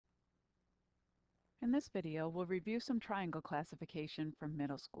In this video, we'll review some triangle classification from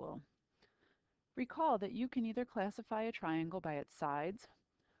middle school. Recall that you can either classify a triangle by its sides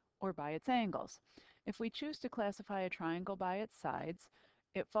or by its angles. If we choose to classify a triangle by its sides,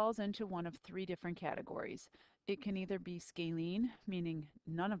 it falls into one of three different categories. It can either be scalene, meaning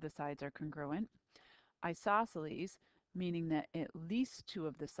none of the sides are congruent, isosceles, meaning that at least two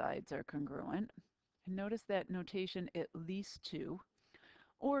of the sides are congruent, and notice that notation at least two,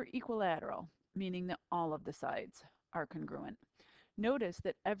 or equilateral, meaning that all of the sides are congruent. Notice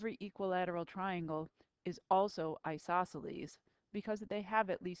that every equilateral triangle is also isosceles because they have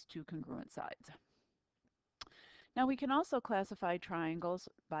at least two congruent sides. Now we can also classify triangles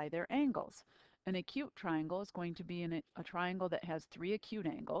by their angles. An acute triangle is going to be a triangle that has three acute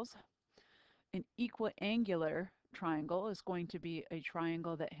angles. An equiangular triangle is going to be a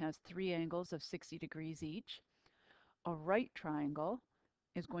triangle that has three angles of 60 degrees each. A right triangle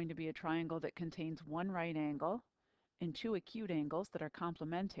is going to be a triangle that contains one right angle and two acute angles that are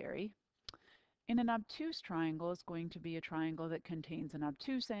complementary. And an obtuse triangle is going to be a triangle that contains an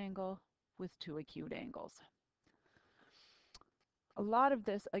obtuse angle with two acute angles. A lot of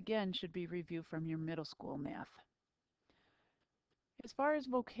this, again, should be reviewed from your middle school math. As far as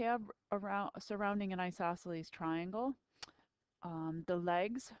vocab surrounding an isosceles triangle, the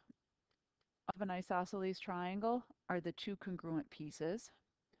legs of an isosceles triangle are the two congruent pieces.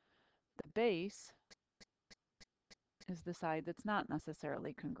 The base is the side that's not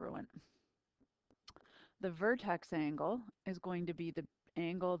necessarily congruent. The vertex angle is going to be the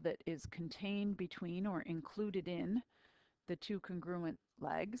angle that is contained between or included in the two congruent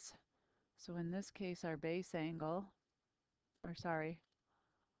legs. So in this case, our base angle,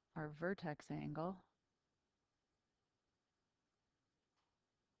 our vertex angle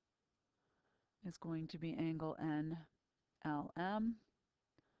is going to be angle NLM.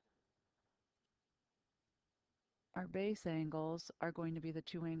 Our base angles are going to be the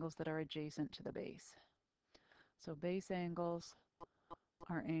two angles that are adjacent to the base. So base angles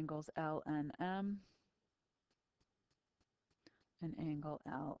are angles LNM and angle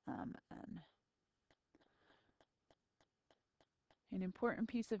LMN. An important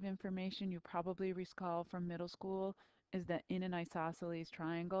piece of information you probably recall from middle school is that in an isosceles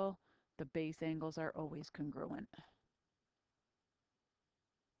triangle, the base angles are always congruent.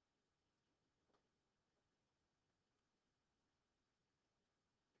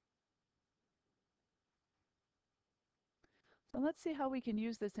 So let's see how we can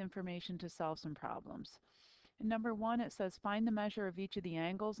use this information to solve some problems. In number 1, it says find the measure of each of the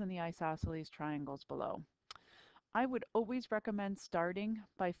angles in the isosceles triangles below. I would always recommend starting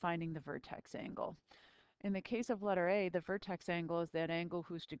by finding the vertex angle. In the case of letter A, the vertex angle is that angle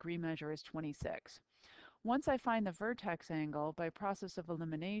whose degree measure is 26. Once I find the vertex angle, by process of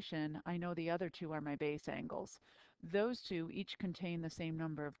elimination, I know the other two are my base angles. Those two each contain the same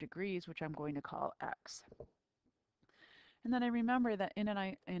number of degrees, which I'm going to call x. And then I remember that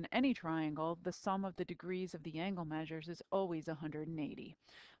in any triangle, the sum of the degrees of the angle measures is always 180.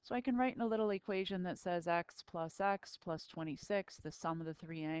 So I can write in a little equation that says x plus 26, the sum of the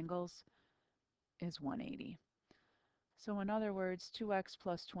three angles is 180. So in other words, 2x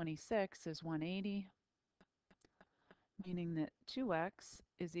plus 26 is 180, meaning that 2x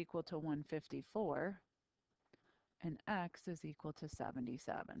is equal to 154 and x is equal to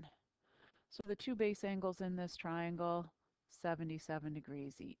 77. So the two base angles in this triangle, 77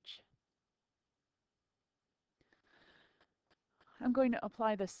 degrees each. I'm going to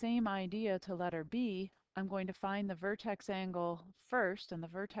apply the same idea to letter B. I'm going to find the vertex angle first, and the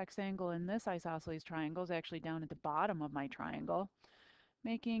vertex angle in this isosceles triangle is actually down at the bottom of my triangle,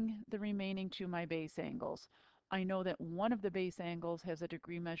 making the remaining two my base angles. I know that one of the base angles has a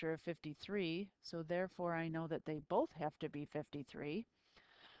degree measure of 53, so therefore I know that they both have to be 53.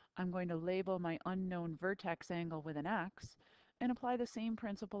 I'm going to label my unknown vertex angle with an X and apply the same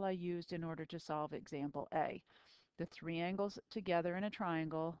principle I used in order to solve example A. The three angles together in a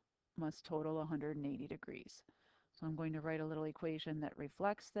triangle must total 180 degrees. So I'm going to write a little equation that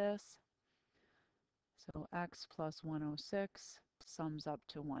reflects this. So x plus 106 sums up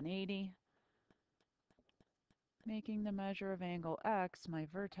to 180, making the measure of angle x, my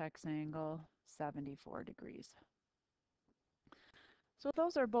vertex angle, 74 degrees. So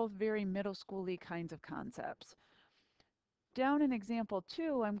those are both very middle school-y kinds of concepts. Down in example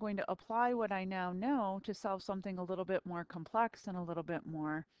 2, I'm going to apply what I now know to solve something a little bit more complex and a little bit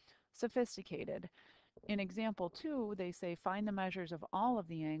more sophisticated. In example 2, they say find the measures of all of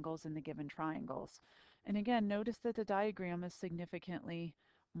the angles in the given triangles. And again, notice that the diagram is significantly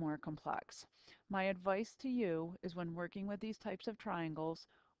more complex. My advice to you is when working with these types of triangles,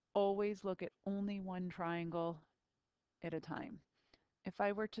 always look at only one triangle at a time. If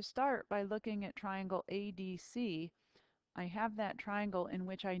I were to start by looking at triangle ADC, I have that triangle in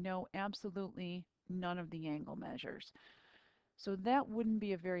which I know absolutely none of the angle measures. So that wouldn't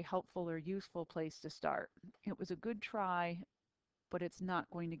be a very helpful or useful place to start. It was a good try, but it's not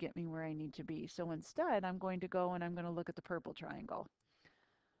going to get me where I need to be. So instead, I'm going to go and I'm going to look at the purple triangle.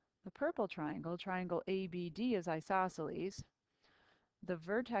 The purple triangle, triangle ABD, is isosceles. The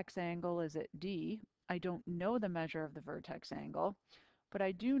vertex angle is at D. I don't know the measure of the vertex angle, but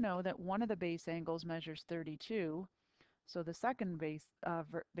I do know that one of the base angles measures 32. So the second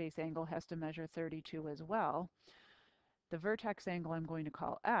base angle has to measure 32 as well. The vertex angle I'm going to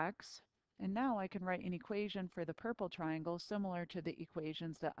call x. And now I can write an equation for the purple triangle similar to the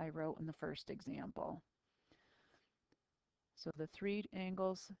equations that I wrote in the first example. So the three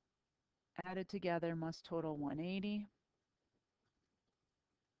angles added together must total 180.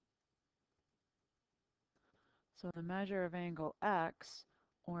 So the measure of angle x,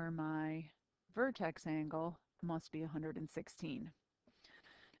 or my vertex angle, must be 116.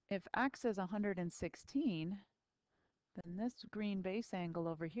 If x is 116, then this green base angle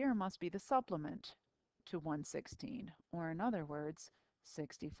over here must be the supplement to 116, or in other words,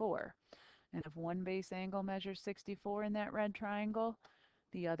 64. And if one base angle measures 64 in that red triangle,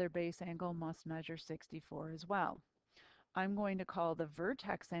 the other base angle must measure 64 as well. I'm going to call the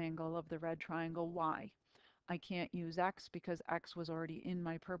vertex angle of the red triangle y. I can't use x because x was already in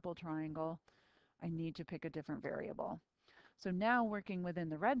my purple triangle. I need to pick a different variable. So now working within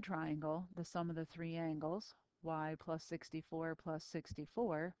the red triangle, the sum of the three angles, y plus 64 plus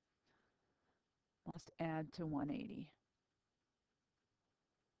 64, must add to 180.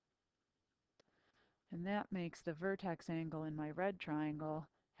 And that makes the vertex angle in my red triangle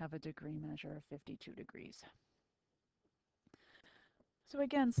have a degree measure of 52 degrees. So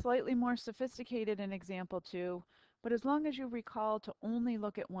again, slightly more sophisticated in example 2, but as long as you recall to only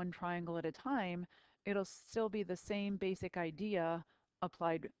look at one triangle at a time, it'll still be the same basic idea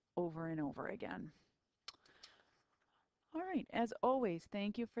applied over and over again. All right, as always,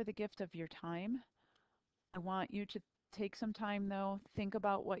 thank you for the gift of your time. I want you to take some time though, think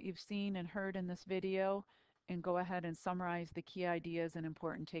about what you've seen and heard in this video, and go ahead and summarize the key ideas and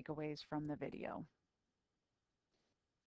important takeaways from the video.